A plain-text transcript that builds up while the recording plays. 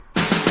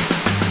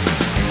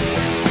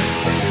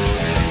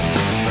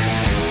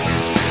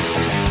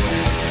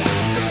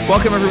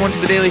Welcome, everyone, to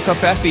the Daily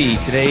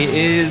Covfefe. Today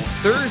is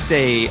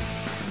Thursday,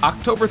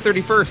 October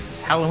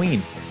 31st,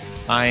 Halloween.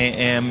 I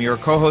am your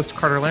co-host,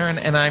 Carter Laren,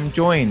 and I'm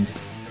joined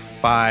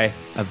by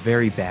a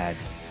very bad,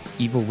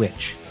 evil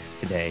witch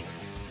today.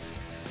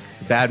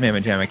 The bad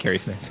Mamma Jamma, Carrie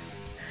Smith.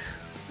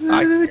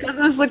 Ooh,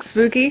 doesn't this look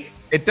spooky?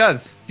 It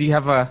does. Do you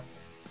have a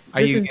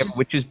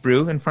witch's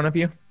brew in front of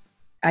you?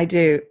 I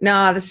do.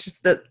 No, this is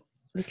just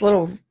this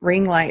little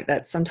ring light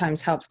that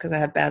sometimes helps because I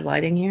have bad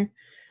lighting here.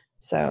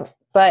 So,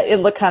 but it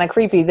looked kind of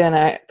creepy. Then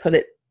I put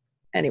it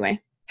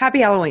anyway. Happy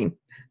Halloween!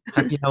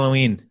 Happy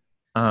Halloween.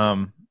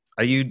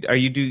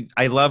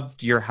 I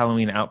loved your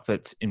Halloween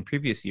outfits in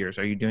previous years.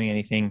 Are you doing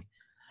anything?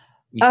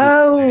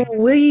 It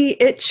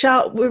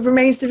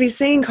remains to be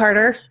seen,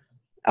 Carter.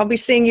 I'll be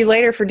seeing you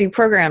later for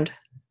Deprogrammed.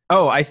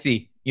 Oh, I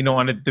see. You don't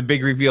want the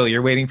big reveal.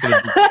 You're waiting for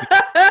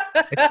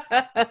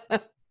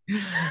the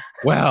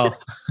Well,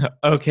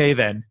 okay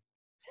then.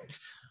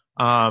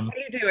 What are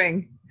you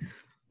doing?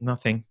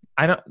 Nothing.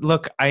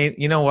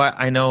 You know what?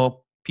 I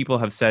know people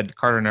have said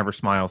Carter never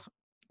smiles,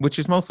 which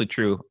is mostly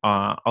true.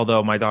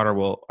 Although my daughter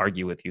will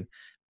argue with you,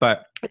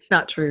 but it's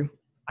not true.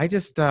 I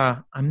just,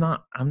 I'm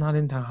not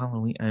into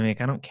Halloween. I mean,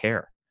 I don't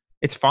care.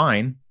 It's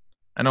fine.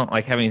 I don't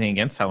have anything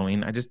against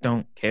Halloween. I just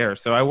don't care.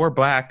 So I wore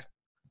black.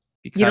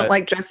 You don't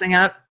like dressing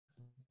up?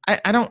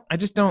 I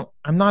just don't.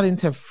 I'm not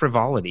into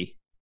frivolity.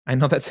 I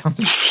know that sounds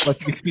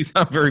like it makes me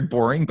sound very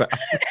boring, but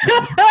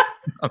I'm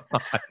not.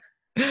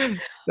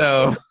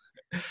 So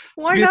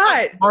why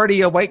not? I'm already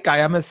a white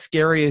guy. I'm as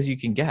scary as you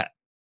can get.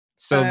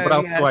 So what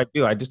else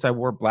do? I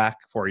wore black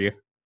for you.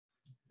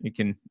 You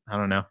can. I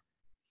don't know.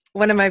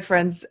 One of my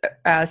friends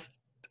asked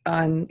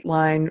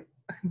online.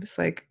 It was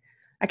like,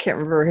 I can't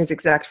remember his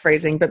exact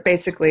phrasing, but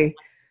basically,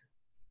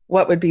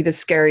 what would be the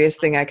scariest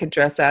thing I could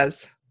dress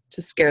as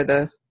to scare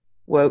the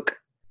woke?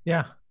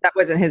 Yeah. That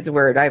wasn't his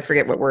word. I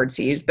forget what words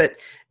he used, but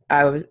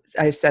I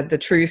said the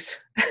truth.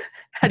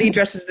 How do you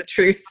dress as the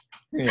truth?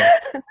 Yeah.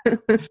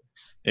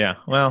 Yeah.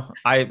 Well,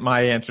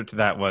 my answer to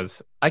that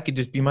was I could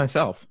just be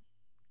myself.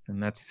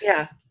 And that's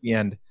the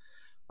end.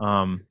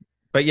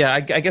 But yeah, I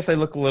guess I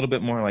look a little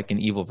bit more like an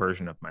evil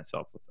version of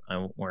myself.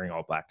 I'm wearing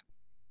all black.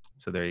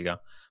 So there you go.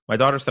 My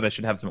daughter said I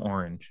should have some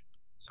orange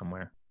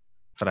somewhere,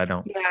 but I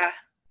don't. Yeah.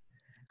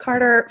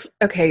 Carter,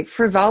 okay,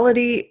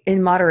 frivolity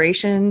in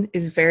moderation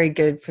is very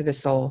good for the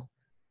soul.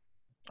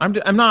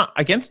 I'm not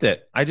against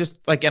it. I just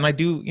and I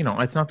do,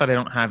 it's not that I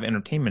don't have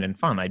entertainment and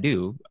fun. I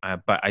do,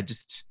 but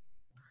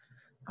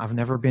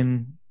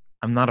I'm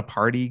not a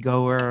party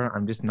goer.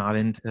 I'm just not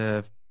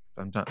into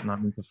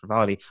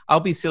frivolity.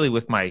 I'll be silly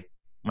with my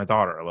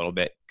daughter a little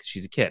bit because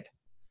she's a kid,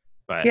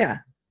 but yeah.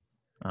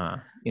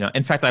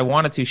 In fact, I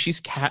wanted to.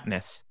 She's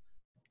Katniss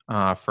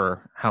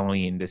for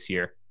Halloween this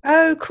year.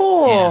 Oh,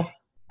 cool. And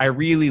I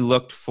really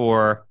looked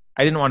for.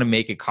 I didn't want to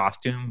make a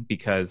costume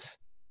because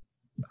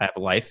I have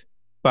a life,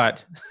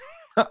 but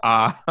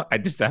I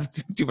just have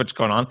too much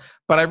going on.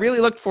 But I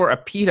really looked for a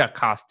pita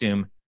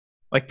costume,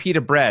 like pita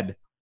bread,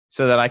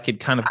 so that I could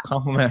kind of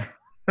compliment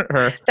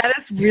her. That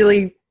is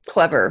really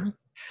clever.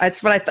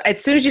 That's what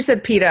as soon as you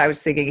said pita, I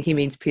was thinking he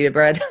means pita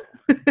bread.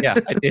 Yeah,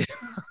 I did.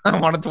 I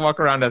wanted to walk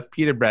around as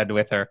pita bread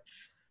with her,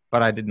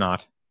 but I did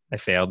not. I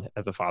failed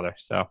as a father.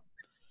 So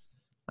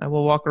I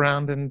will walk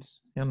around and,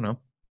 I don't know,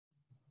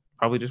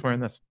 probably just wearing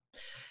this.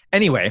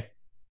 Anyway,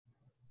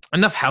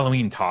 enough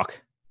Halloween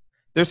talk.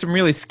 There's some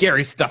really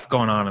scary stuff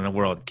going on in the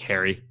world,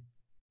 Carrie.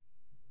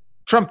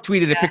 Trump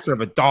tweeted a picture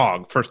of a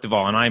dog, first of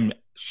all, and I'm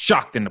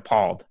shocked and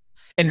appalled.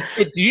 And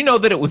do you know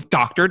that it was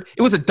doctored?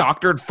 It was a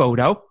doctored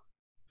photo.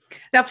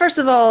 Now, first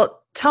of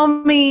all, tell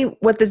me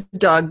what this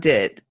dog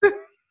did,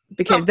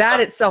 because that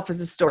itself is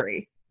a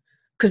story.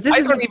 Because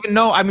I don't even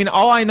know. I mean,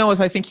 all I know is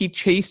I think he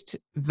chased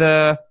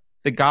the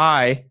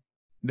guy,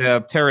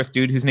 the terrorist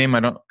dude whose name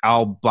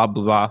Al blah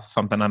blah blah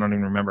something. I don't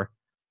even remember.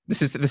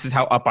 This is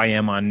how up I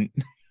am on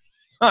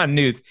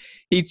news.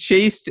 He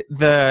chased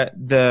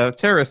the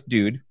terrorist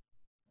dude,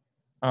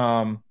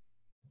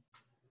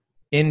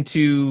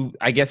 into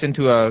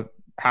a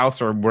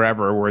house or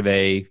wherever where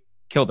they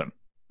killed him.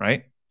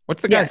 Right.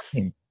 What's the guy's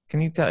name?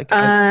 Can you tell?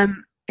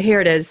 Here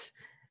it is.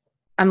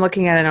 I'm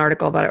looking at an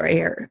article about it right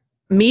here.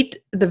 Meet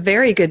the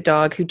very good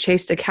dog who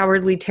chased a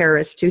cowardly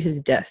terrorist to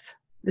his death.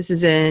 This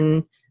is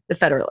in The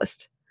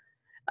Federalist.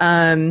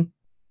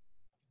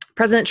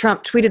 President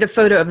Trump tweeted a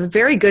photo of a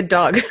very good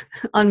dog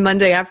on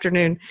Monday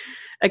afternoon,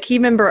 a key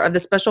member of the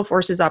Special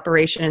Forces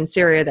operation in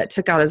Syria that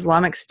took out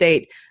Islamic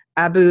State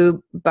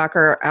Abu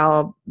Bakr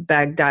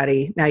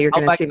al-Baghdadi. Now you're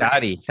going to see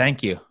Baghdadi.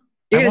 Thank you.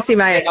 You're going to see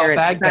my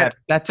ignorance.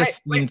 That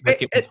just seems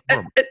like it was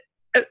horrible.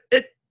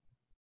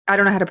 I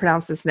don't know how to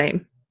pronounce this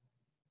name.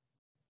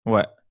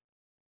 What?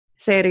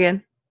 Say it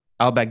again.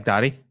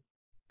 Al-Baghdadi?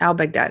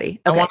 Al-Baghdadi.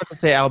 Okay. I wanted to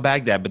say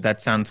al-Baghdad, but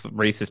that sounds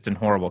racist and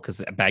horrible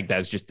because Baghdad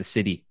is just a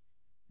city.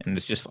 And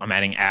it's just, I'm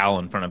adding al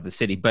in front of the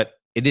city. But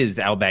it is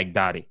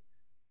al-Baghdadi.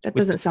 That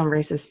doesn't sound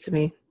racist to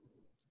me.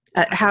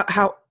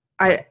 I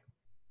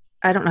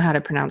don't know how to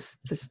pronounce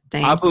this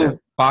name.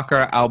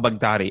 Bakr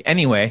al-Baghdadi.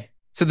 Anyway,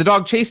 so the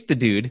dog chased the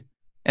dude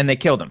and they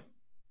killed him.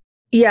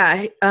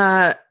 Yeah,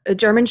 a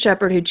German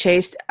Shepherd who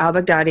chased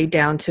al-Baghdadi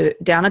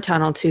down a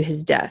tunnel to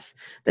his death.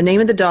 The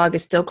name of the dog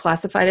is still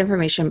classified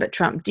information, but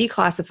Trump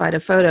declassified a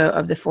photo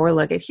of the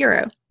four-legged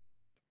hero.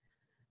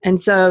 And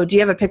so, do you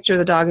have a picture of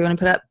the dog you want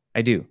to put up?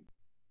 I do.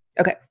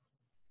 Okay.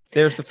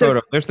 There's the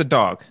photo. There's the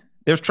dog.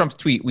 There's Trump's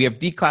tweet. We have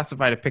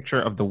declassified a picture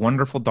of the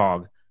wonderful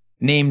dog.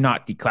 Name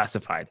not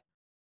declassified.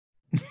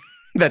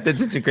 That did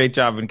such a great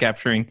job in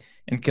capturing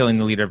and killing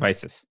the leader of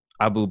ISIS,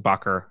 Abu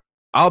Bakr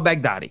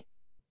al-Baghdadi.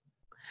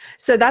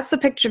 So that's the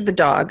picture of the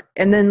dog.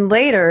 And then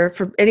later,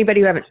 for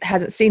anybody who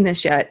hasn't seen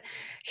this yet,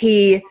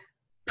 he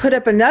put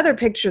up another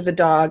picture of the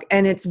dog,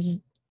 and it's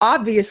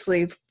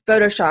obviously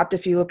photoshopped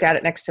if you look at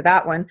it next to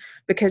that one,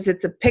 because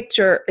it's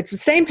the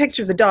same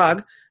picture of the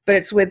dog, but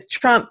it's with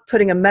Trump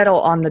putting a medal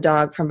on the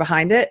dog from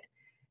behind it.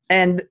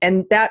 And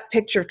that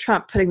picture of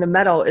Trump putting the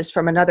medal is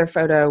from another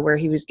photo where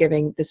he was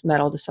giving this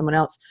medal to someone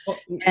else. Well,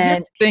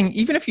 and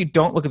even if you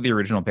don't look at the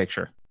original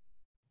picture,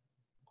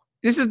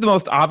 this is the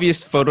most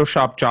obvious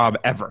Photoshop job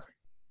ever.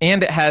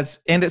 And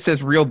it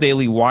says Real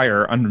Daily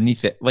Wire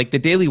underneath it. Like the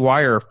Daily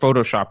Wire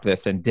photoshopped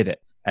this and did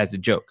it as a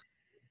joke.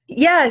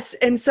 Yes.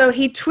 And so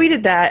he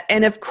tweeted that.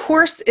 And of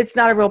course it's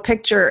not a real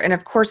picture. And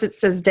of course it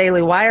says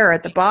Daily Wire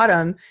at the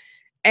bottom.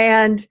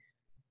 And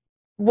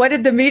what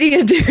did the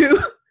media do?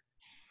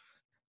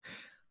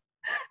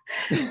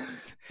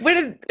 What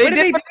did they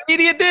do? What the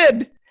media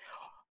did.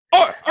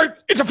 Oh,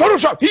 it's a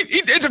Photoshop.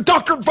 It's a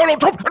doctored photo.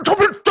 Trump,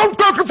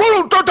 doctored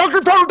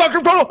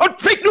photo.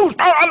 Fake news.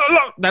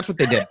 That's what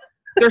they did.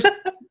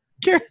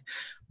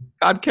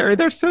 God, Carrie,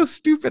 they're so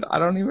stupid. I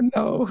don't even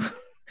know.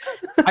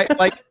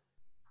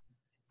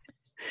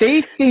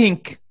 They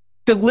think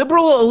the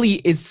liberal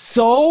elite is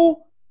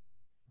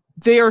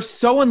they are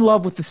so in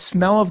love with the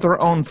smell of their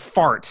own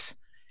farts.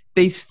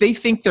 They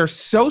think they're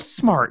so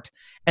smart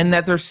and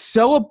that they're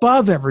so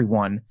above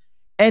everyone.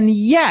 And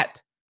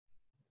yet,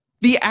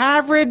 the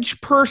average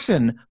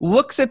person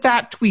looks at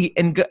that tweet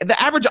and the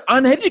average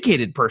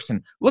uneducated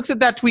person looks at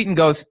that tweet and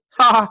goes,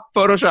 ha,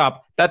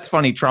 Photoshop. That's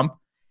funny, Trump.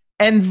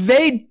 And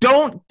they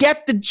don't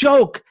get the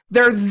joke.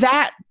 They're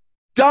that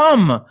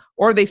dumb,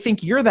 or they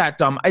think you're that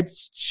dumb.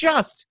 It's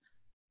just,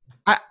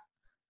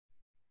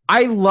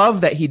 I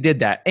love that he did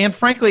that. And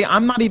frankly,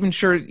 I'm not even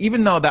sure,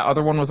 even though that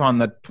other one was on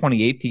the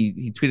 28th,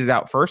 he tweeted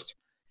out first,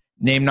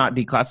 name not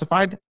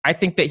declassified. I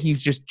think that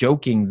he's just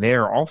joking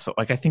there also.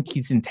 Like, I think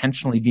he's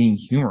intentionally being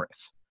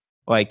humorous.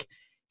 Like,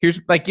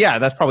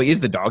 that probably is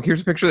the dog.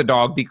 Here's a picture of the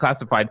dog,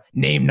 declassified,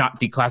 name not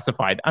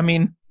declassified. I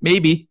mean,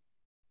 maybe.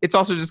 It's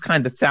also just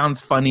kind of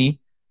sounds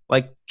funny.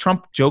 Like,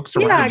 Trump jokes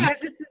around. Yeah,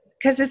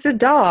 because it's a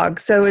dog,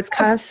 so it's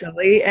kind of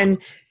silly. And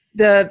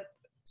the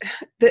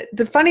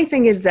funny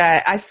thing is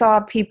that I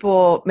saw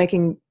people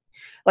making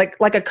like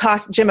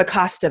Jim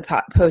Acosta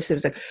posted. It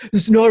was like,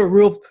 "This is not a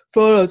real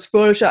photo; it's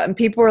Photoshop." And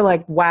people were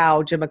like,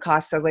 "Wow, Jim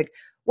Acosta!" Like,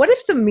 what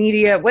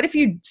if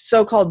you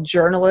so-called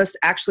journalists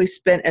actually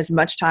spent as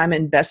much time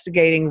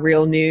investigating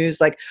real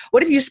news? Like,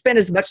 what if you spent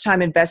as much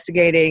time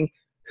investigating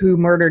who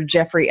murdered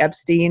Jeffrey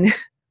Epstein?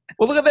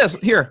 Well, look at this.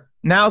 Here,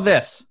 now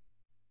this.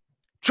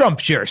 Trump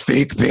shares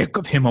fake pic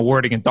of him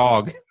awarding a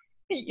dog.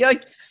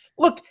 Like,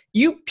 look,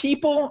 you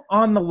people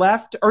on the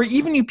left, or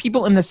even you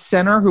people in the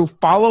center who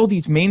follow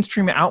these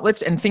mainstream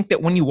outlets and think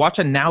that when you watch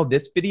a Now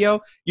This video,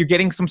 you're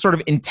getting some sort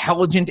of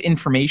intelligent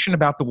information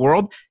about the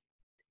world.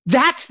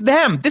 That's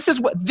them. This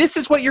is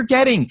what you're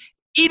getting.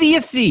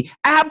 Idiocy,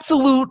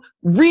 absolute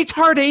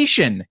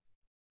retardation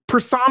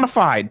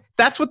personified.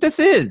 That's what this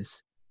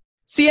is.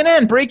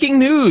 CNN breaking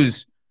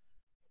news.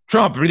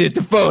 Trump released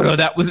a photo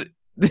that was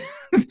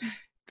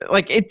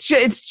like it's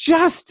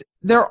just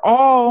they're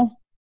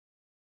all.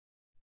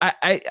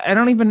 I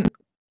don't even.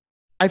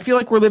 I feel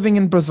like we're living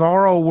in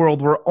bizarro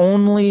world where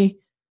only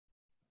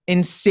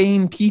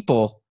insane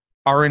people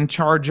are in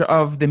charge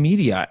of the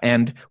media,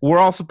 and we're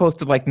all supposed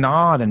to like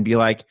nod and be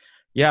like,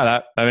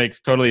 "Yeah, that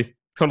makes total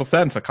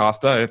sense,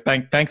 Acosta.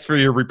 Thanks for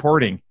your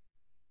reporting."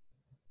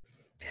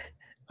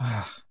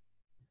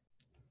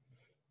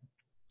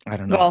 I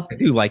don't know. Well, I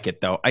do like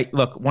it though.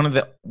 Look, one of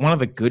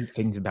the good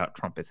things about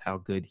Trump is how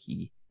good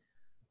he.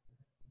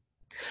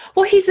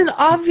 Well, he's an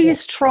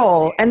obvious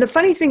troll, and the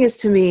funny thing is,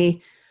 to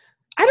me,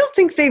 I don't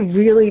think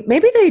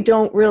maybe they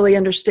don't really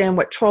understand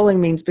what trolling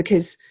means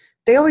because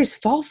they always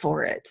fall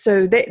for it.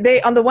 So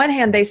they on the one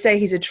hand they say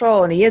he's a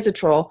troll and he is a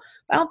troll.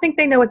 But I don't think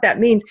they know what that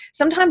means.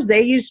 Sometimes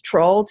they use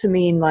troll to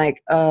mean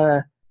like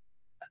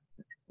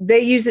they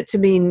use it to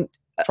mean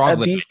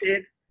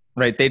abusive.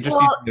 Right. They just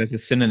use it as a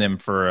synonym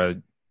for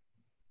a.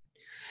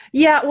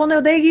 Yeah, well,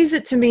 no, they use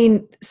it to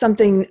mean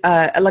something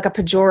like a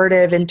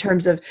pejorative in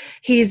terms of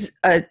he's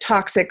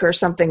toxic or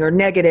something or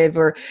negative,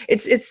 or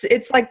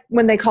it's like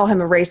when they call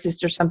him a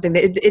racist or something.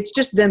 It's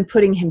just them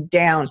putting him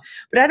down.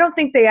 But I don't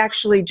think they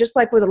actually, just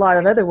like with a lot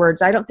of other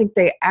words, I don't think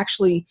they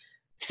actually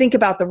think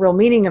about the real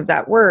meaning of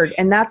that word,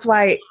 and that's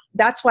why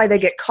they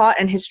get caught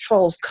in his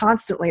trolls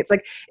constantly. It's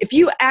like if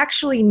you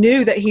actually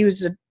knew that he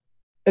was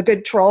a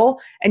good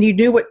troll and you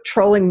knew what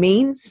trolling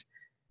means,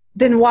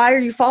 then why are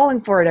you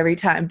falling for it every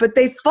time? But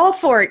they fall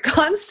for it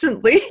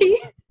constantly.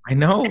 I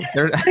know.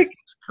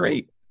 It's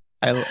great.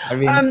 I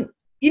mean,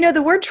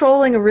 The word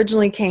trolling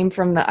originally came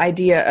from the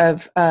idea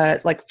of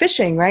like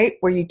fishing, right?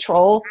 Where you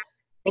troll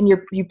and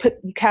you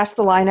cast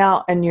the line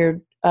out and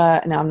you're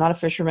now I'm not a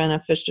fisherman.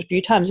 I've fished a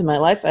few times in my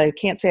life. I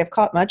can't say I've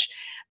caught much,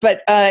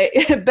 but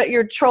but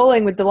you're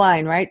trolling with the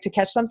line, right? To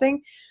catch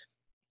something.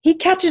 He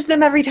catches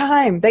them every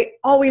time. They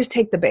always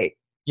take the bait.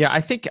 yeah,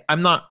 I think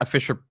I'm not a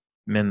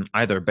fisherman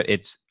either, but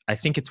I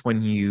think it's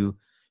when you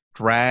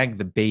drag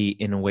the bait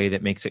in a way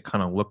that makes it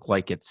kind of look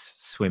like it's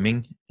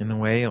swimming in a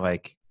way,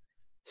 like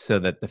so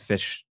that the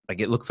fish, like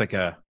it looks like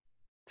a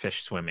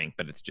fish swimming,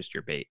 but it's just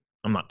your bait.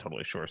 I'm not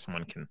totally sure.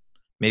 Someone can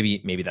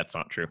maybe that's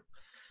not true,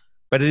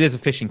 but it is a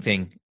fishing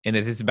thing, and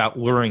it is about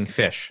luring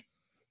fish,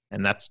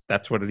 and that's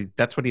what he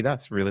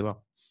does really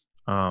well.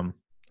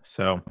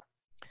 So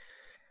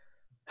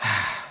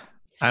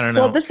I don't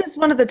know. Well, this is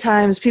one of the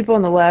times people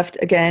on the left,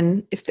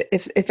 again,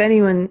 if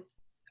anyone,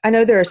 I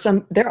know there are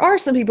some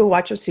people who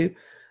watch us who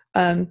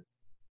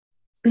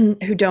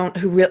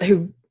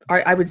who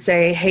are, I would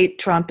say, hate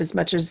Trump as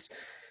much as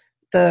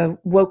the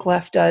woke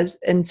left does.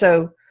 And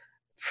so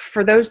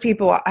for those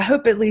people, I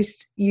hope at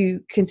least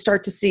you can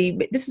start to see,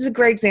 this is a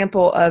great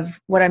example of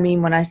what I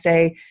mean when I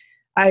say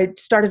I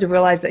started to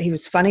realize that he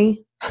was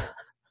funny.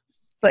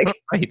 Like,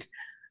 right.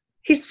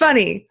 He's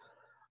funny.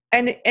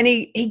 And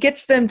he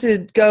gets them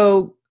to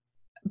go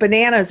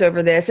bananas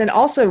over this. And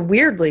also,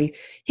 weirdly,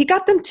 he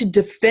got them to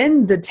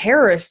defend the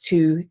terrorists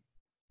who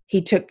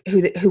we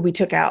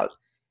took out.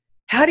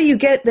 How do you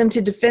get them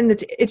to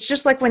defend it's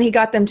just like when he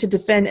got them to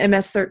defend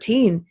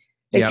MS-13.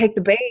 They take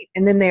the bait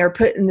and then they are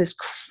put in this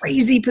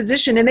crazy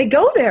position and they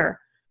go there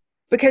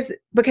because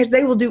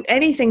they will do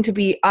anything to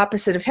be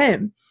opposite of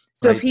him.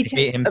 So if he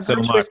takes a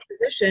virtuous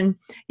position,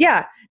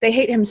 they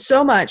hate him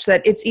so much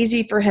that it's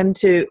easy for him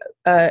to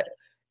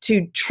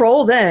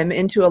troll them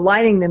into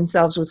aligning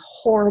themselves with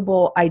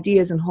horrible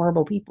ideas and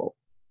horrible people.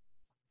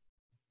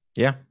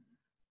 Yeah.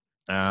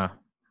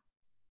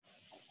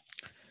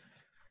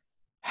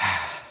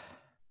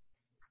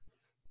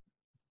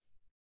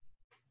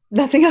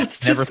 Nothing else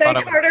to say,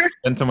 Carter?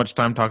 Spend so much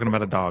time talking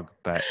about a dog,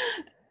 but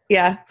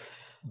yeah.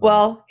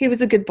 Well, he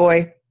was a good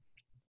boy.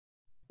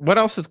 What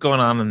else is going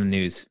on in the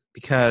news?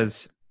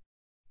 Because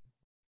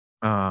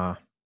I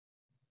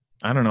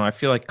don't know. I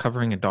feel like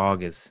covering a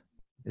dog is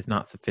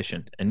not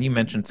sufficient. And you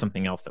mentioned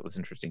something else that was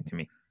interesting to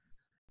me.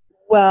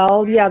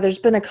 Well, yeah, there's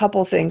been a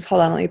couple things.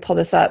 Hold on, let me pull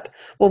this up.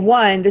 Well,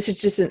 one, this is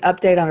just an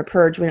update on a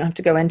purge. We don't have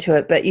to go into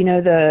it, but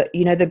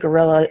the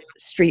guerrilla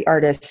street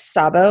artist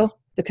Sabo,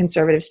 the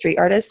conservative street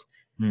artist.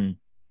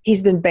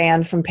 He's been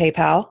banned from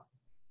PayPal.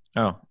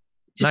 Oh,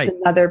 just nice.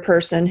 Another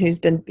person who's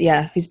been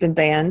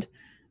banned,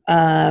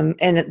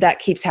 and that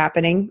keeps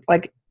happening.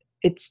 Like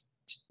it's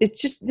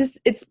just this.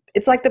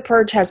 It's like the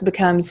purge has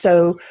become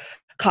so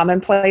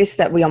commonplace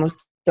that we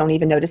almost don't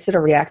even notice it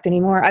or react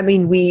anymore. I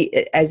mean,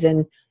 we, as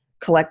in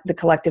the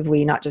collective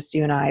we, not just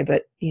you and I,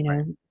 but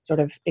sort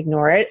of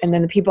ignore it, and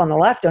then the people on the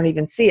left don't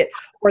even see it,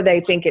 or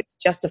they think it's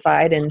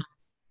justified,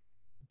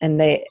 and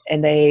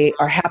they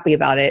are happy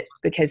about it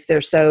because they're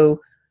so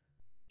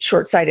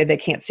short-sighted they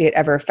can't see it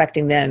ever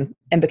affecting them,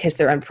 and because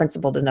they're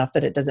unprincipled enough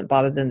that it doesn't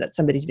bother them that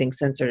somebody's being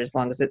censored as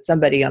long as it's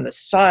somebody on the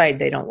side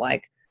they don't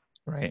like.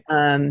 Right.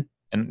 And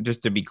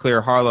just to be clear,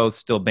 Harlow's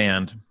still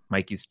banned.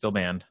 Mikey's still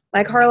banned.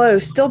 Mike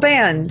Harlow's still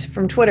banned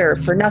from Twitter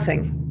for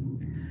nothing.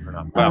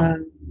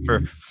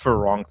 For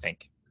wrong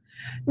think.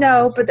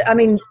 No, but I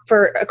mean,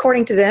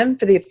 according to them,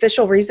 for the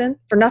official reason,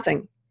 for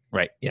nothing.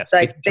 Right. Yes.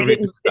 Like they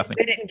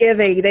didn't give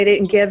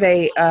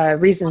a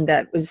reason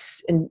that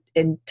was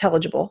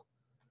intelligible.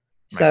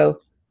 Right.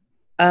 So,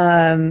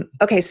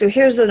 okay. So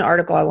here's an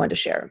article I wanted to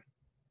share.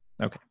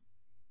 Okay.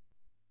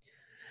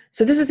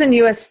 So this is in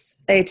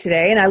USA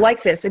Today, and I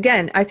like this.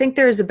 Again, I think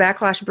there is a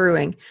backlash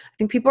brewing. I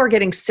think people are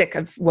getting sick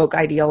of woke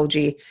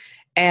ideology,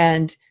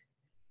 and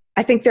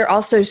I think they're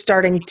also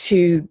starting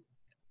to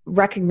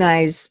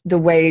recognize the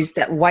ways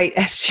that white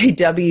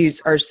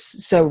SJWs are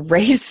so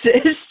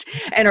racist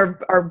and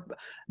are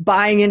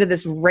buying into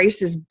this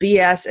racist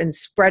BS and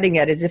spreading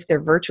it as if they're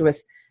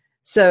virtuous.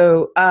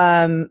 So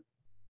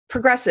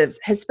progressives,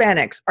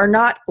 Hispanics are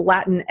not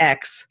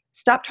Latinx.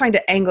 Stop trying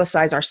to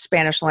anglicize our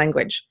Spanish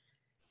language.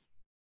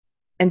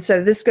 And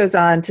so this goes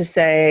on to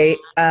say,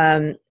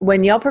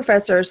 when Yale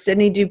professor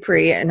Sidney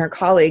Dupree and her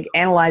colleague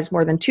analyzed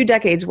more than 2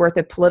 decades worth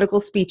of political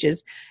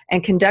speeches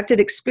and conducted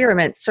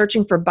experiments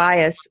searching for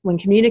bias when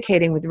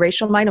communicating with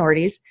racial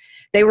minorities,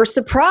 they were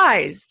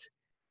surprised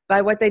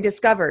by what they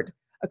discovered.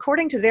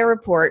 According to their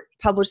report,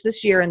 published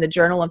this year in the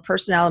Journal of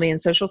Personality and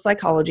Social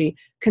Psychology,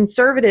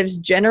 conservatives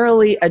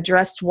generally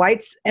addressed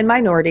whites and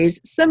minorities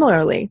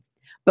similarly,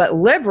 but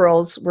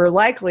liberals were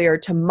likelier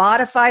to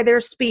modify their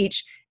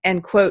speech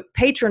and, quote,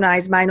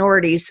 patronize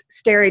minorities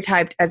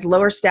stereotyped as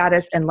lower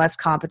status and less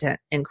competent,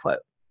 end quote.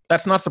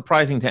 That's not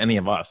surprising to any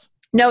of us.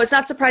 No, it's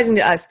not surprising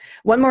to us.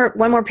 One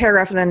more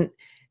paragraph, and then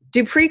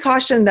Dupree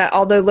cautioned that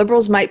although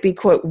liberals might be,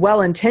 quote,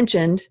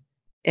 well-intentioned,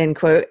 end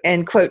quote,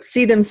 and quote,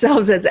 see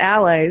themselves as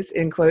allies,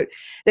 end quote,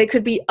 they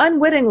could be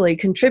unwittingly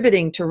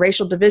contributing to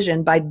racial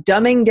division by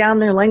dumbing down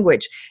their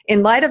language.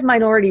 In light of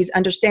minorities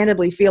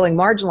understandably feeling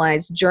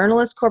marginalized,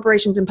 journalists,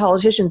 corporations, and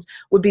politicians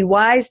would be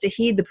wise to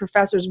heed the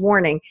professor's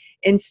warning.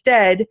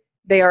 Instead,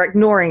 they are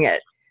ignoring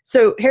it.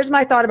 So here's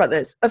my thought about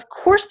this. Of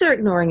course they're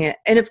ignoring it.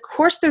 And of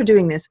course they're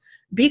doing this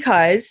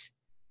because,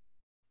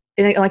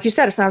 and like you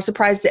said, it's not a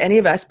surprise to any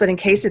of us, but in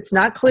case it's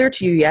not clear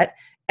to you yet,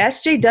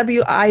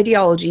 SJW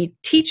ideology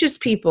teaches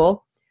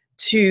people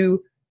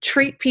to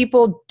treat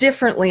people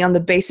differently on the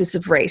basis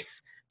of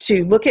race,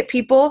 to look at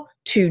people,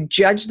 to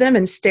judge them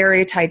and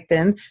stereotype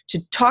them, to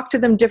talk to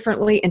them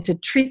differently and to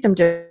treat them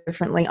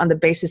differently on the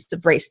basis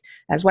of race.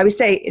 That's why we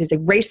say it is a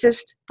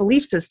racist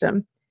belief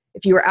system.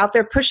 If you are out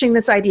there pushing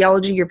this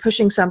ideology, you're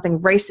pushing something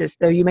racist,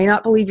 though you may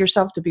not believe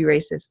yourself to be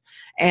racist.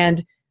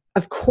 And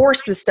of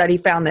course the study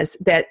found this,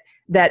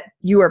 that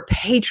you are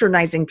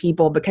patronizing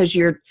people because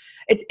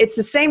it's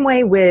the same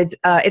way with,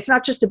 it's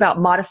not just about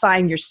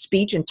modifying your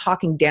speech and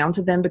talking down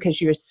to them because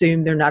you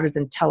assume they're not as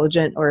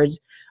intelligent or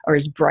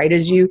as bright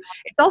as you.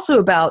 It's also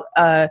about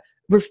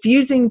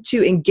refusing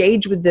to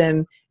engage with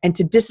them and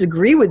to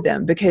disagree with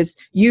them because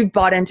you've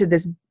bought into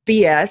this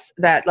BS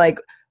that like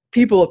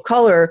people of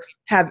color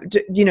have,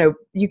 you know,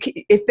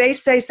 if they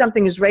say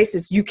something is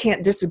racist, you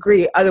can't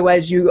disagree.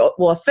 Otherwise you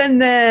will offend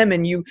them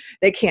and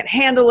they can't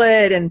handle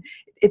it. And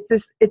it's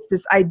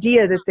this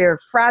idea that they're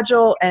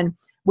fragile. And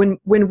when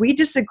we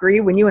disagree,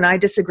 when you and I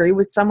disagree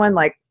with someone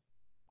like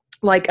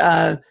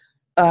that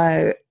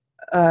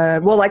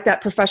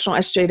professional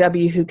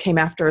SJW who came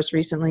after us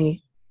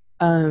recently,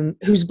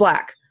 who's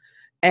black,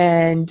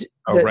 and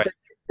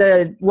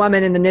the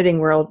woman in the knitting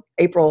world,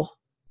 April.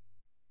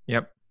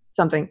 Yep.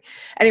 Something.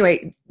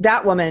 Anyway,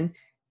 that woman,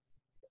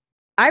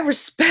 I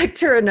respect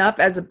her enough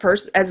as a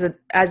person,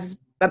 as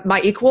my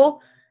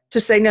equal, to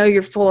say, no,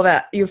 you're full of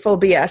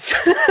BS.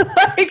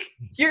 Like,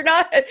 you're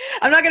not,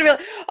 I'm not going to be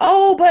like,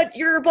 oh, but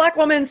you're a black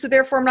woman, so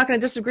therefore I'm not going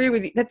to disagree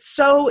with you. That's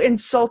so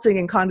insulting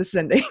and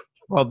condescending.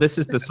 Well, this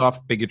is the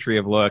soft bigotry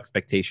of low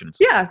expectations.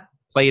 Yeah.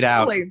 Played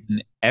totally. out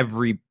in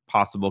every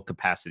possible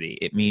capacity.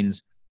 It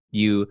means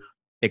you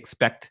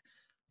expect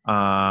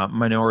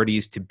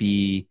minorities to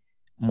be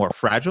more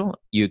fragile.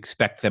 You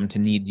expect them to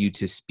need you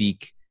to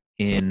speak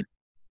in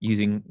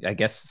using, I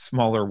guess,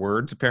 smaller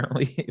words,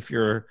 apparently, if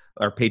you're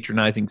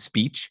patronizing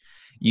speech.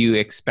 You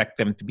expect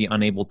them to be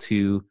unable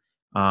to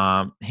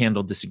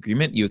handle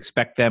disagreement. You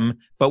expect them,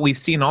 but we've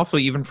seen also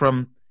even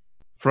from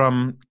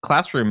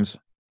classrooms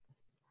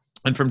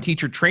and from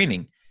teacher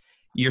training,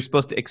 you're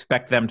supposed to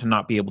expect them to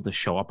not be able to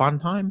show up on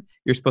time.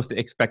 You're supposed to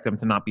expect them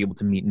to not be able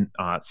to meet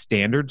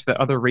standards that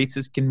other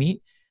races can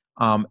meet.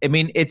 I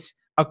mean, it's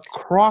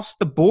across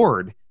the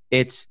board.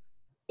 It's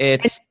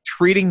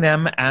treating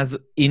them as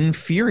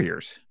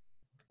inferiors.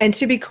 And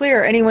to be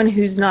clear, anyone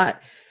who's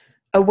not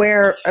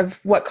aware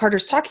of what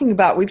Carter's talking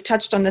about, we've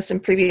touched on this in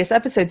previous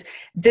episodes.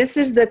 This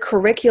is the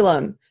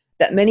curriculum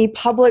that many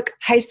public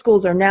high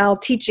schools are now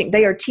teaching.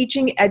 They are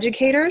teaching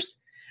educators.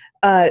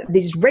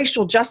 These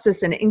racial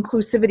justice and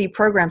inclusivity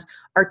programs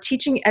are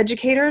teaching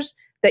educators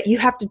that you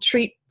have to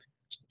treat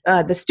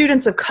the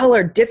students of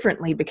color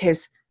differently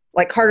because,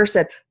 like Carter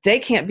said, they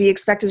can't be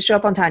expected to show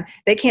up on time.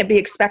 They can't be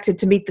expected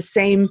to meet the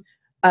same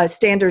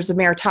standards of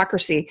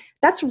meritocracy.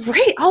 That's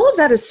right. All of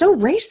that is so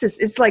racist.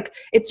 It's like,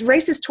 it's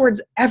racist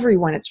towards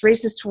everyone. It's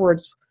racist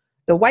towards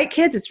the white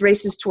kids. It's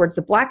racist towards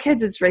the black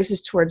kids. It's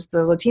racist towards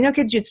the Latino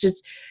kids. It's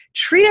just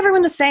treat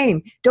everyone the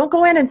same. Don't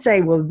go in and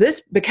say, well,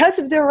 this, because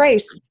of their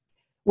race,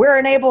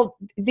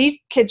 these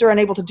kids are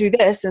unable to do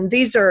this and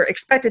these are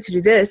expected to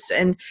do this.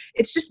 And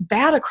it's just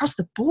bad across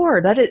the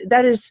board.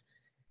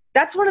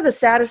 That's one of the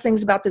saddest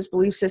things about this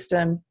belief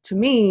system to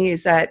me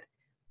is that,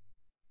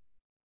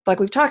 like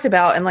we've talked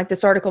about, and like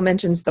this article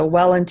mentions, the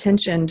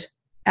well-intentioned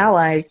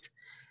allies,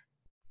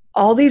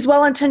 all these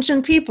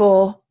well-intentioned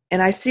people,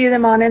 and I see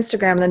them on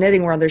Instagram in the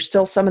knitting world, there's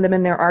still some of them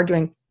in there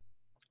arguing,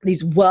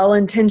 these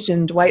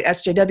well-intentioned white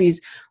SJWs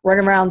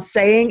running around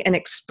saying and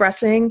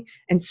expressing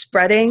and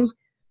spreading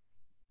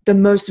the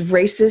most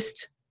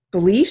racist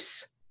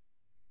beliefs,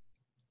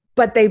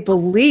 but they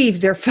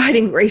believe they're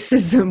fighting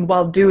racism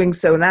while doing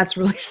so. And that's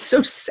really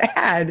so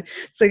sad.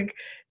 It's like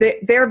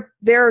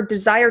their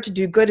desire to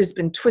do good has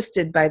been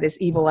twisted by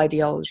this evil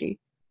ideology.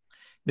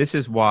 This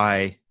is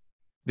one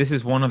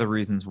of the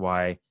reasons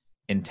why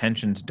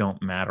intentions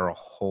don't matter a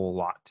whole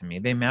lot to me.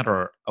 They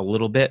matter a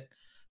little bit,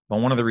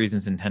 but one of the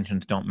reasons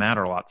intentions don't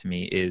matter a lot to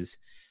me is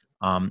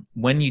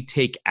when you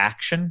take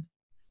action,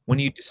 when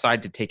you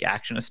decide to take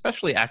action,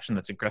 especially action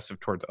that's aggressive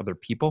towards other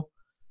people,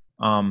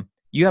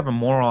 you have a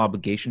moral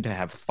obligation to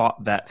have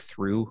thought that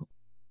through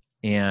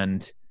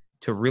and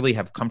to really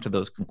have come to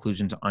those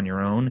conclusions on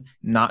your own,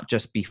 not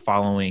just be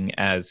following,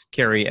 as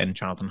Carrie and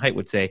Jonathan Haidt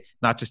would say,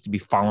 not just to be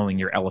following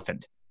your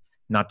elephant,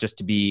 not just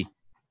to be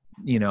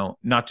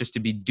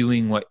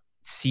doing what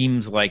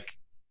seems like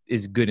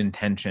is good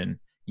intention.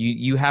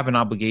 You have an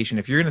obligation.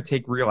 If you're going to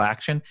take real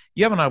action,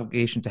 you have an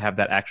obligation to have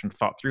that action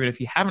thought through. And if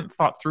you haven't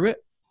thought through it,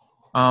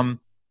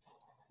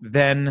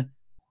 then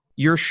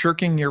you're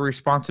shirking your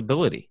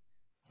responsibility.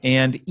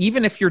 And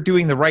even if you're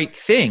doing the right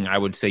thing, I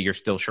would say you're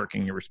still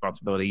shirking your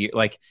responsibility.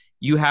 Like,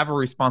 you have a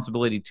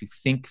responsibility to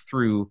think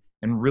through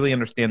and really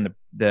understand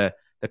the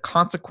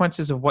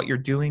consequences of what you're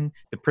doing,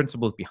 the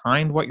principles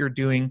behind what you're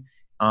doing.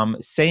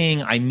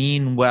 Saying "I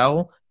mean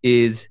well"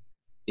 is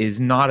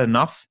not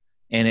enough,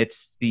 and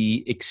it's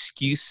the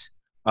excuse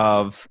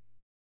of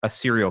a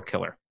serial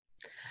killer.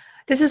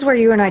 This is where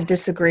you and I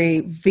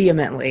disagree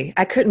vehemently.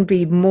 I couldn't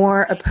be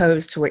more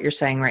opposed to what you're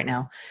saying right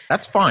now.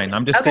 That's fine.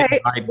 I'm just Okay,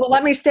 saying. well,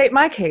 let me state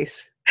my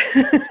case.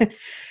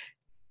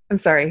 I'm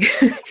sorry.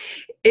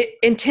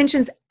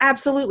 Intentions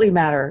absolutely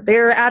matter. They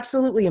are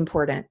absolutely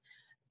important.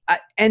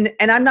 And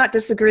I'm not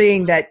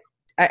disagreeing that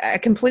I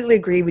completely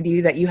agree with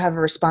you that you have a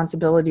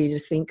responsibility to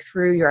think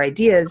through your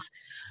ideas.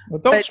 Well,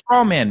 don't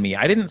strawman me.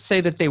 I didn't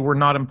say that they were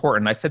not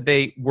important. I said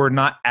they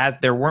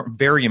weren't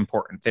very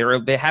important.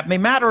 They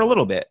matter a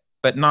little bit,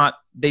 but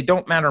they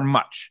don't matter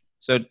much.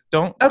 So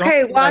don't.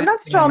 Okay, well, I'm not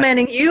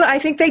strawmanning you. I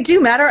think they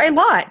do matter a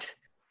lot.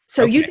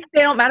 So you think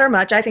they don't matter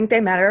much. I think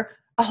they matter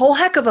a whole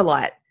heck of a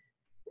lot.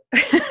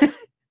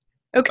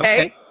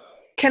 Okay.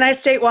 Can I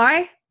state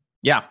why?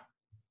 Yeah.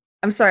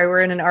 I'm sorry,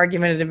 we're in an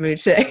argumentative mood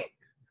today.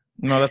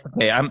 No, that's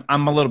okay.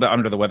 I'm a little bit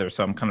under the weather,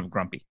 so I'm kind of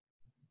grumpy.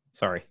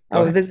 Sorry.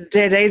 This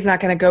today's not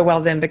going to go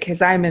well then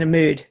because I'm in a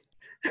mood.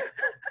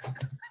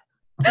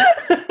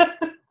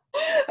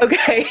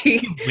 Okay.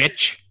 You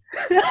witch.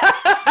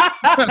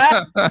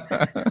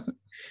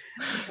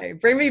 Okay,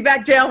 bring me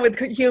back down with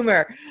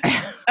humor.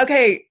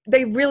 Okay,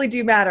 they really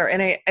do matter,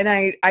 and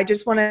I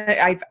just want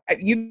to.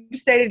 You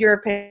stated your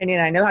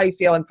opinion. I know how you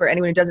feel, and for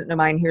anyone who doesn't know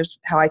mine, here's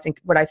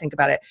what I think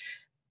about it.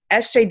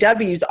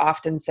 SJWs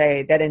often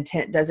say that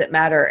intent doesn't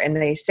matter, and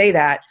they say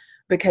that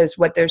because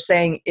what they're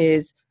saying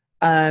is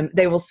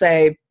they will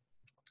say,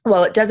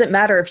 well, it doesn't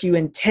matter if you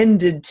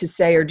intended to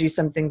say or do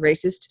something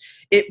racist.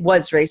 It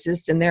was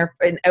racist,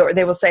 or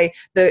they will say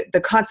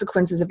the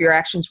consequences of your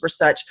actions were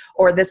such,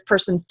 or this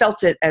person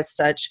felt it as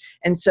such,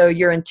 and so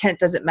your intent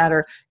doesn't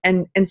matter.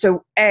 And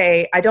so,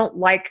 I don't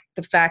like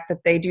the fact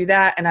that they do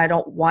that, and I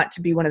don't want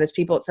to be one of those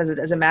people that says it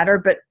doesn't matter.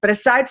 But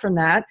aside from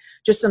that,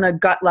 just on a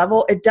gut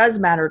level, it does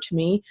matter to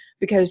me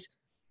because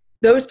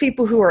those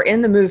people who are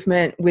in the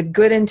movement with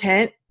good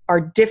intent are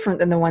different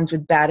than the ones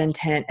with bad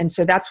intent. And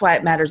so that's why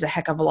it matters a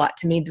heck of a lot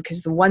to me,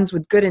 because the ones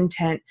with good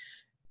intent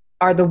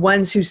are the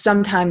ones who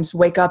sometimes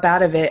wake up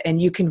out of it and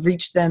you can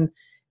reach them.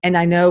 And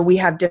I know we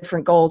have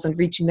different goals and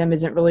reaching them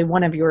isn't really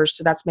one of yours.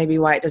 So that's maybe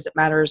why it doesn't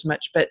matter as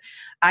much. But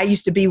I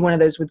used to be one of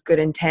those with good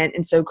intent.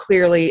 And so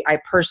clearly I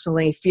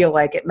personally feel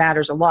like it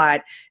matters a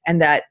lot, and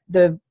that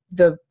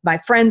my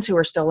friends who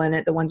are still in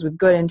it, the ones with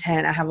good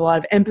intent, I have a lot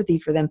of empathy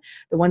for them.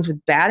 The ones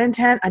with bad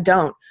intent, I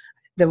don't.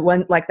 The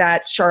one like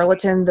that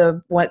charlatan,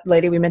 the one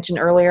lady we mentioned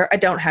earlier, I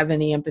don't have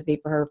any empathy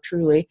for her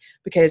truly,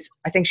 because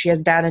I think she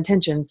has bad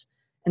intentions.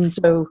 And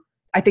so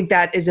I think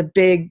that is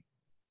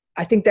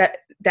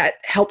that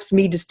helps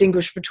me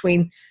distinguish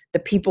between the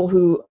people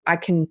who I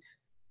can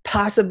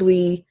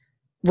possibly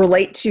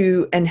relate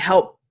to and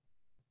help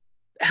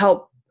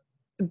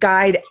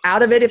guide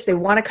out of it if they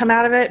want to come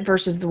out of it,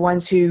 versus the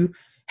ones who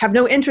have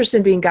no interest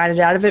in being guided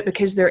out of it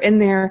because they're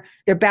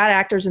bad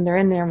actors and they're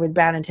in there with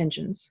bad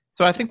intentions.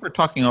 So I think we're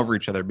talking over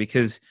each other,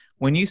 because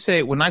when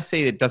I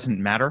say it doesn't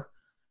matter,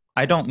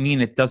 I don't mean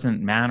it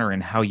doesn't matter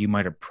in how you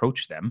might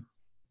approach them.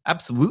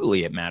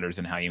 Absolutely, it matters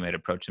in how you might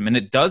approach them. And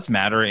it does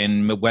matter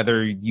in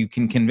whether you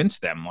can convince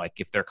them. Like,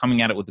 if they're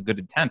coming at it with a good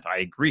intent, I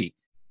agree.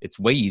 It's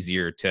way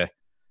easier to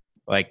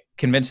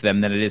convince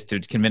them than it is to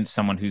convince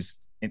someone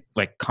who's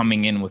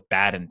coming in with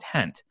bad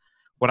intent.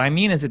 What I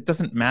mean is, it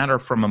doesn't matter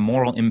from a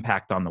moral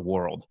impact on the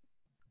world.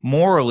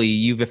 Morally,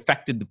 you've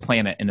affected the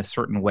planet in a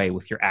certain way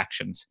with your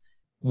actions.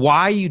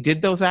 Why you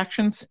did those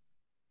actions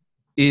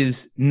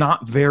is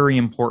not very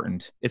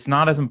important. It's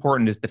not as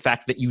important as the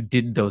fact that you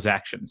did those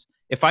actions.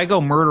 If I go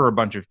murder a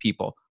bunch of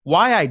people,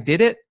 why I did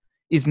it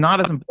is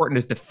not as important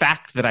as the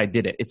fact that I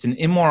did it. It's an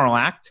immoral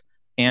act,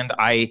 and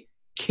I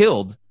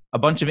killed a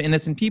bunch of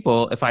innocent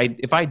people. If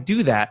I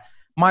do that,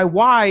 my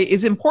why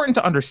is important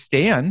to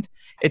understand.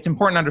 It's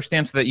important to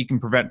understand so that you can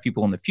prevent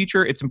people in the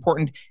future. It's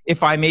important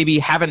if I maybe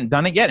haven't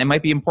done it yet. It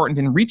might be important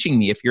in reaching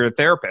me if you're a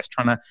therapist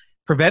trying to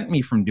prevent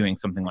me from doing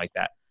something like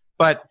that.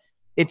 But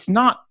it's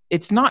not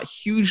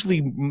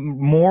hugely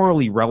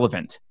morally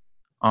relevant.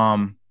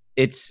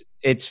 It's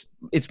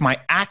my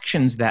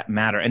actions that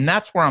matter, and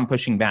that's where I'm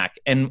pushing back.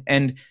 And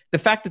the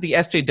fact that the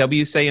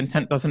SJWs say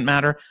intent doesn't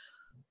matter,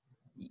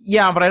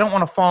 yeah, but I don't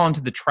want to fall into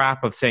the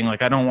trap of saying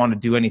I don't want to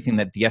do anything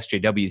that the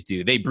SJWs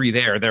do. They breathe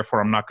air, therefore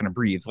I'm not going to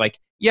breathe.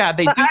 Yeah,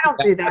 they do. I don't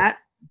do that.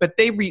 But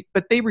they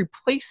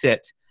replace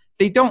it.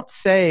 They don't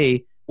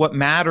say what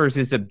matters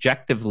is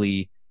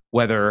objectively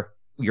whether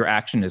your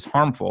action is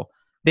harmful.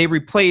 They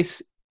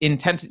replace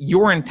intent.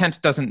 Your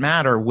intent doesn't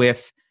matter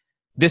with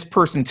this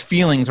person's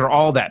feelings are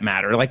all that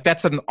matter.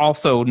 That's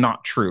also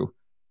not true.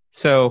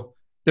 So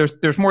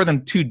there's more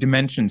than two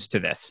dimensions to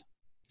this.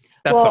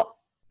 That's all.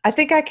 I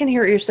think I can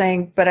hear what you're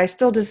saying, but I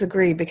still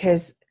disagree,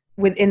 because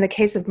in the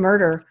case of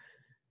murder,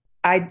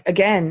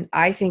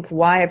 I think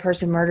why a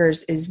person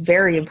murders is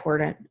very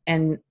important,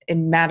 and it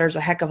matters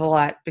a heck of a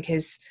lot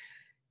because,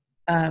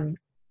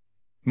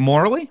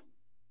 Morally?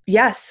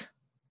 yes.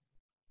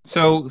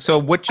 So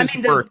which I is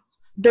mean, worse?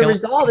 the Killing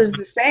result is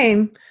the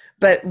same,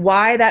 but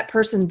why that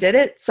person did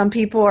it, some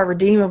people are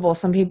redeemable,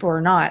 some people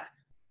are not.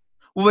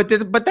 Well,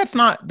 but that's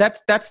not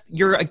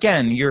you're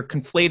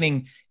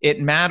conflating.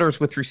 It matters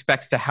with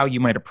respect to how you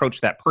might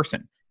approach that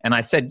person. And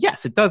I said,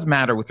 yes, it does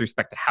matter with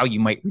respect to how you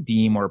might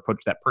redeem or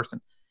approach that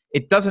person.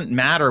 It doesn't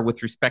matter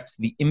with respect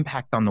to the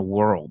impact on the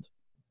world.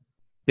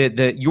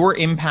 Your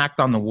impact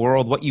on the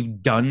world, what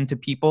you've done to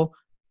people,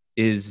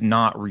 is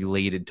not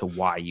related to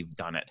why you've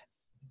done it.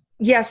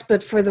 Yes,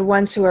 but for the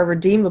ones who are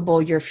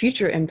redeemable, your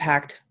future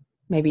impact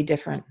may be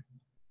different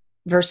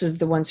versus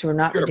the ones who are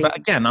not Sure, redeemable. but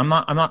again, I'm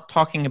not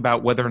talking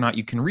about whether or not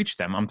you can reach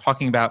them. I'm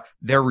talking about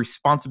their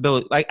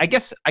responsibility. Like I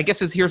guess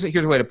here's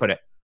a way to put it.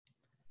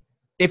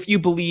 If you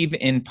believe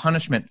in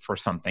punishment for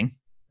something,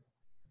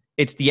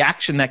 it's the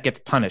action that gets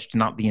punished,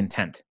 not the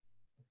intent.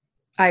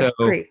 I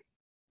agree.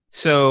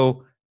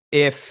 So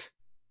if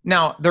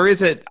now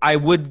I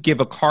would give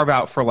a carve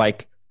out for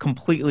like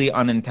completely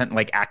unintended,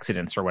 like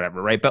accidents or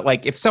whatever, right? But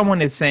like if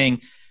someone's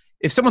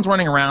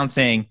running around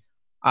saying,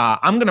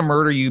 I'm going to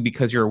murder you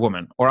because you're a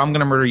woman, or I'm going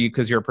to murder you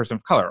because you're a person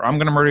of color, or I'm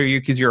going to murder you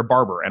because you're a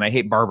barber and I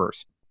hate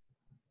barbers.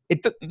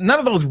 None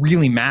of those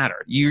really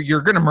matter.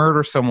 You're going to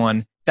murder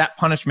someone. That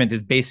punishment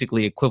is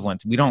basically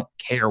equivalent. We don't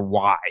care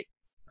why,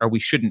 or we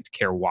shouldn't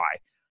care why.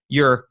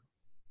 You're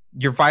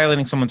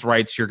violating someone's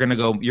rights. You're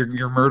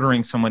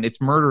murdering someone. It's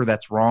murder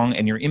that's wrong,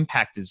 and your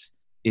impact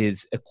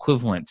is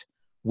equivalent,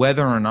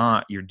 whether or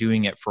not you're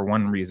doing it for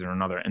one reason or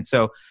another. And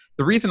so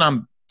the reason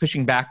I'm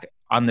pushing back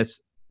on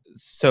this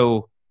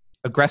so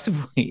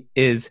aggressively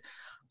is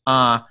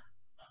I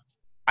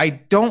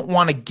don't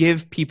want to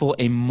give people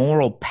a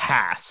moral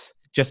pass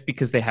just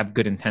because they have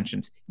good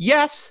intentions.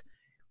 Yes,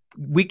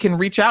 we can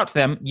reach out to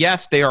them.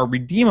 Yes, they are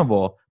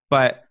redeemable,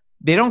 but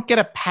they don't get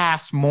a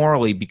pass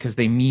morally because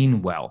they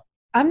mean well.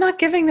 I'm not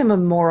giving them a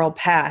moral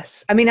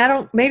pass. I mean,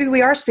 maybe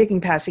we are speaking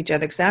past each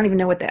other because I don't even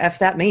know what the F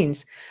that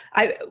means.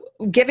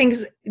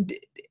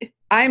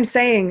 I'm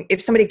saying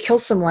if somebody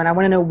kills someone, I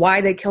want to know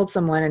why they killed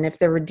someone and if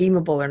they're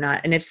redeemable or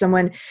not. And if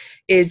someone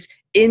is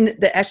in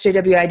the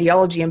SJW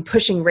ideology and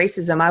pushing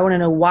racism, I want to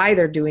know why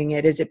they're doing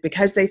it. Is it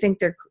because they think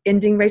they're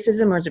ending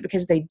racism, or is it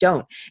because they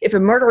don't? If a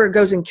murderer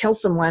goes and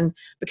kills someone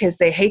because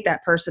they hate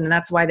that person and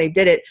that's why they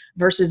did it,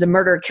 versus a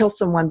murderer kills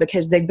someone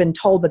because they've been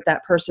told that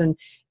that person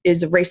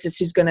is a racist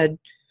who's going to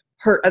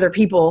hurt other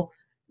people,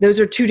 those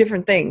are two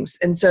different things.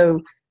 And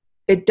so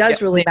it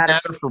does really matter.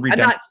 For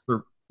redemption.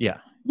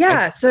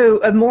 Yeah.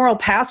 So a moral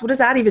pass, what does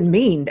that even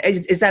mean?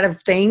 Is that a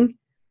thing?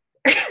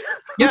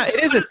 Yeah,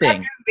 it is a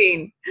thing.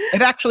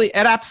 It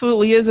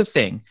absolutely is a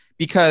thing,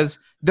 because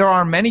there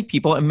are many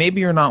people, and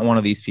maybe you're not one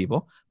of these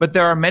people, but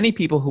there are many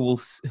people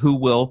who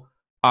will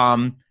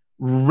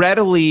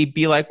readily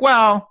be like,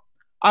 well,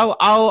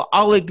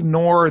 I'll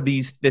ignore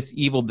this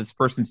evil this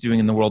person's doing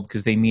in the world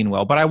because they mean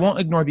well, but I won't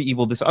ignore the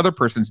evil this other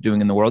person's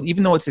doing in the world,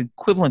 even though it's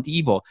equivalent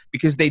evil,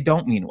 because they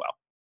don't mean well.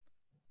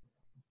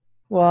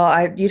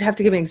 Well, you'd have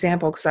to give me an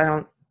example, because I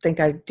don't think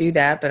I do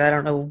that, but I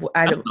don't know.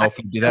 I don't know if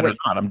you do that or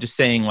not. I'm just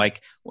saying,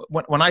 like,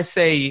 when I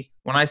say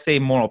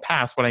moral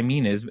pass, what I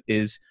mean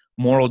is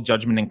moral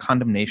judgment and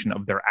condemnation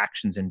of their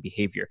actions and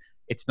behavior.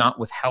 It's not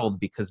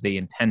withheld because they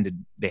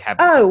have.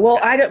 Oh, well,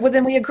 well,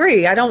 then we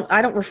agree. I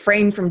don't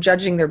refrain from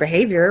judging their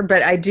behavior,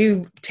 but I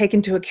do take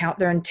into account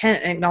their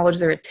intent and acknowledge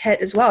their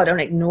intent as well. I don't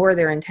ignore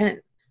their intent.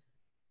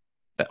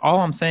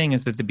 All I'm saying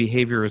is that the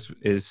behavior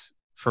is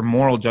for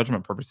moral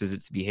judgment purposes,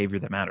 it's the behavior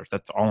that matters.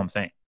 That's all I'm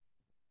saying,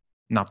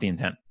 not the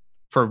intent.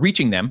 For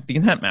reaching them, the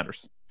intent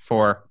matters.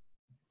 For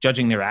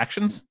judging their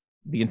actions,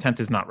 the intent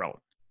is not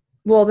relevant.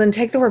 Well, then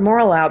take the word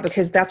moral out,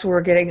 because that's where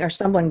we're getting our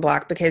stumbling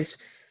block. Because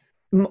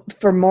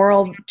for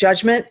moral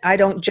judgment, I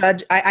don't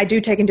judge. I do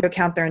take into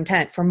account their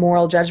intent. For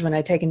moral judgment,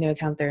 I take into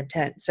account their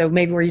intent. So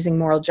maybe we're using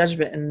moral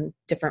judgment in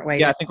different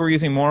ways. Yeah, I think we're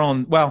using moral.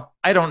 And well,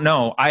 I don't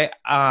know.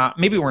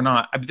 Maybe we're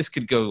not. This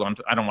could go on.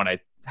 I don't want to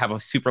have a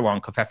super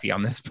long kofefi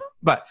on this,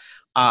 but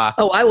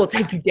I will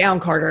take you down,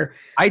 Carter.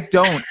 I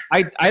don't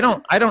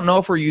know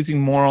if we're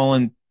using moral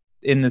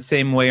in the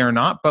same way or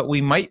not, but we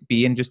might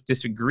be and just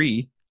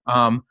disagree.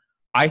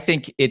 I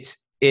think it's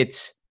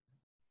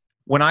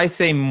when I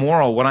say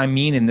moral, what I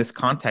mean in this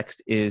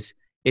context is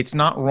it's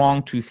not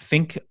wrong to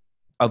think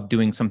of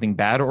doing something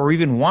bad or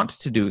even want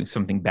to do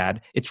something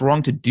bad. It's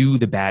wrong to do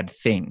the bad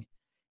thing.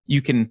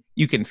 You can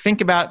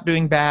think about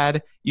doing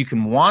bad, you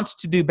can want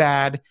to do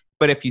bad,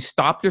 but if you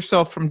stop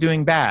yourself from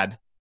doing bad,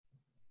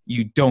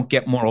 you don't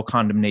get moral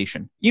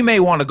condemnation. You may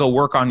want to go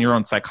work on your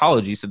own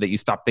psychology so that you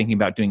stop thinking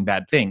about doing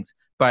bad things,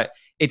 but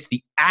it's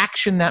the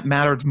action that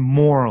matters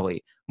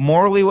morally.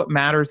 Morally, what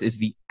matters is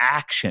the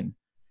action.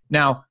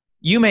 Now,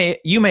 you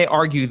may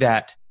argue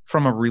that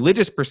from a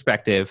religious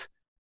perspective,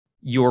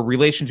 your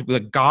relationship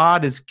with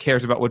God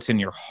cares about what's in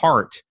your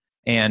heart,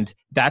 and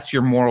that's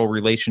your moral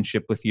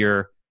relationship with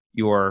your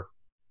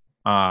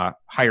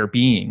higher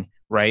being,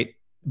 right?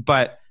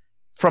 But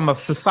from a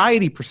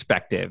society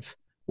perspective,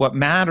 what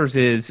matters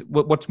is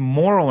what's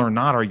moral or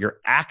not are your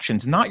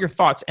actions, not your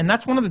thoughts. And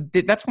that's one of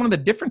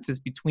the differences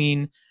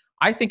between,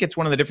 I think it's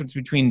one of the differences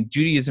between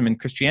Judaism and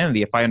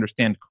Christianity, if I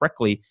understand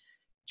correctly.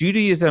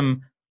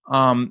 Judaism,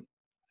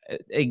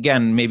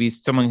 again, maybe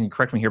someone can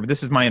correct me here, but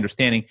this is my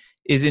understanding,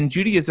 is in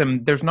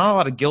Judaism, there's not a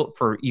lot of guilt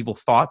for evil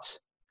thoughts.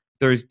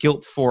 There's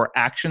guilt for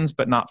actions,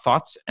 but not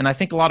thoughts. And I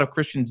think a lot of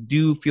Christians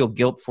do feel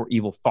guilt for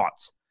evil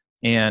thoughts.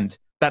 And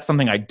that's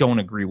something I don't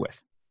agree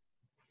with.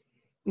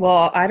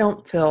 Well, I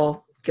don't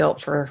feel guilt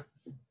for,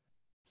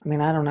 I mean,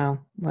 I don't know.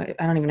 I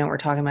don't even know what we're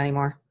talking about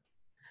anymore.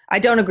 I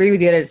don't agree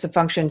with you that it's a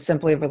function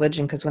simply of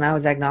religion, because when I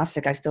was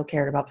agnostic, I still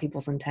cared about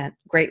people's intent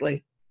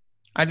greatly.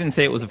 I didn't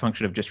say it was a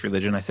function of just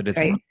religion. I said it's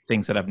one of the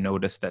things that I've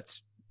noticed that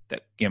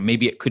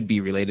maybe it could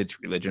be related to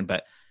religion,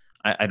 but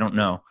I don't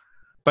know.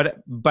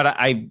 But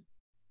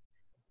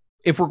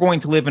if we're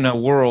going to live in a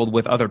world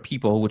with other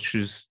people, which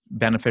is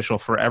beneficial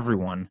for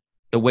everyone,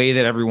 the way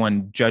that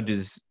everyone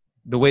judges,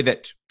 the way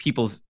that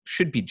people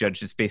should be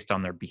judged is based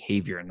on their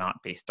behavior, not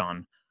based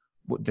on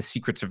the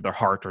secrets of their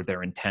heart or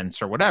their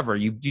intents or whatever.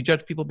 You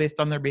judge people based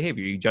on their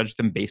behavior. You judge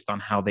them based on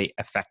how they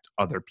affect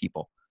other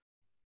people,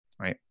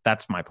 right?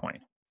 That's my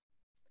point.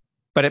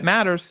 But it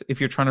matters if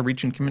you're trying to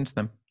reach and convince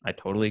them. I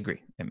totally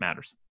agree. It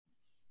matters.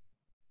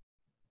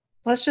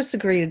 Let's just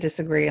agree to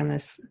disagree on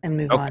this and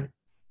move on.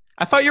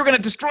 I thought you were going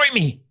to destroy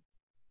me.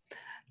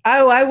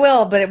 Oh, I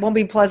will, but it won't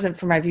be pleasant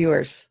for my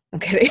viewers. I'm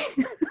kidding.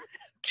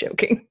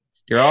 Joking.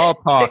 You're all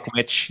talk,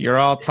 Mitch. You're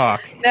all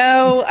talk.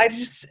 No, I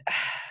just...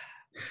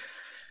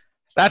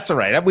 That's all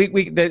right.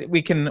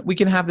 We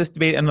can have this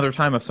debate another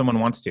time if someone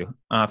wants to.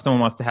 If someone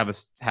wants to have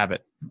us have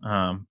it.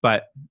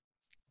 But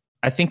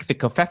I think the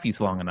Covfefe's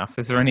long enough.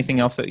 Is there anything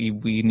else that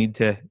we need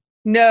to?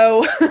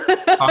 No.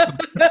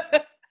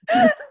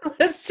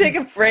 Let's take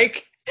a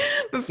break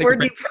before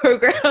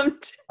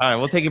deprogrammed. All right,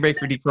 we'll take a break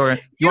for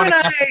deprogrammed. You want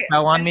to cast the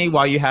spell on me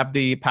while you have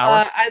the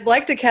power? I'd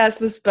like to cast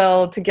the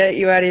spell to get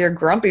you out of your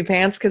grumpy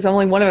pants, because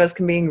only one of us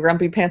can be in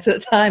grumpy pants at a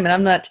time, and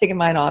I'm not taking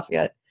mine off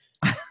yet.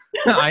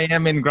 I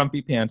am in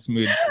grumpy pants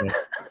mood today.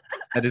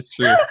 That is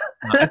true.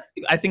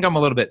 I think I'm a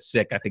little bit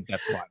sick. I think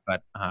that's why.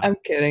 But I'm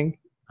kidding.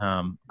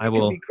 I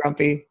will be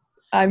grumpy.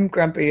 I'm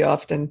grumpy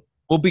often.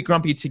 We'll be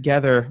grumpy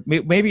together.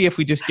 Maybe if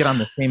we just get on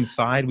the same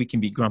side, we can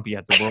be grumpy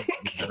at the world.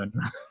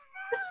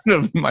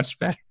 It'll be much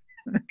better.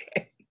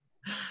 Okay.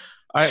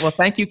 All right. Well,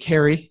 thank you,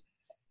 Carrie,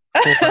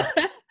 for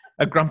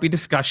a grumpy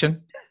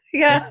discussion.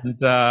 Yeah.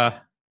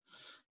 And,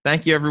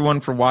 thank you, everyone,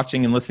 for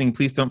watching and listening.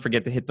 Please don't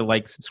forget to hit the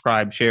like,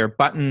 subscribe, share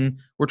button.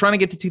 We're trying to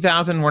get to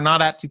 2,000. We're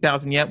not at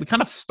 2,000 yet. We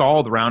kind of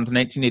stalled around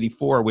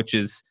 1984, which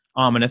is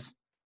ominous.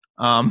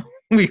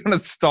 We kind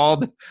of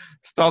stalled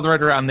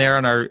right around there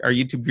on our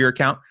YouTube viewer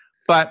count.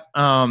 But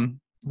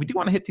we do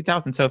want to hit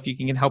 2,000. So if you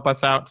can help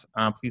us out,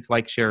 please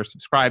like, share,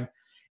 subscribe.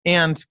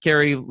 And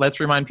Carrie, let's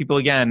remind people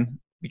again,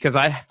 because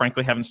I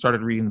frankly haven't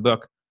started reading the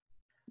book.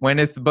 When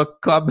is the book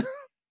club?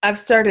 I've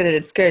started it.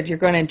 It's good. You're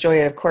going to enjoy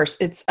it, of course.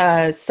 It's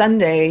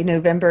Sunday,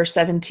 November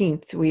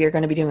 17th. We are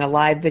going to be doing a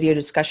live video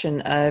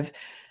discussion of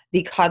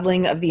The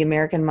Coddling of the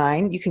American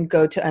Mind. You can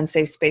go to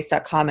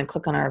unsafespace.com and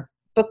click on our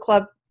book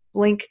club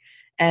link,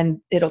 and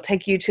it'll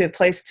take you to a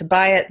place to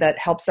buy it. That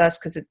helps us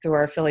because it's through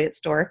our affiliate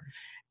store.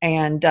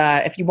 And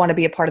if you want to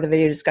be a part of the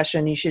video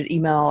discussion, you should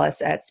email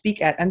us at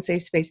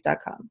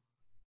speak@unsafespace.com.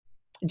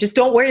 Just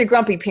don't wear your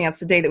grumpy pants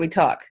the day that we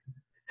talk.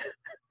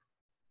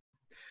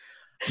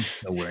 I'm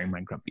still wearing my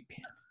grumpy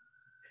pants.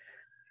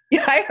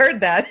 Yeah, I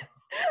heard that.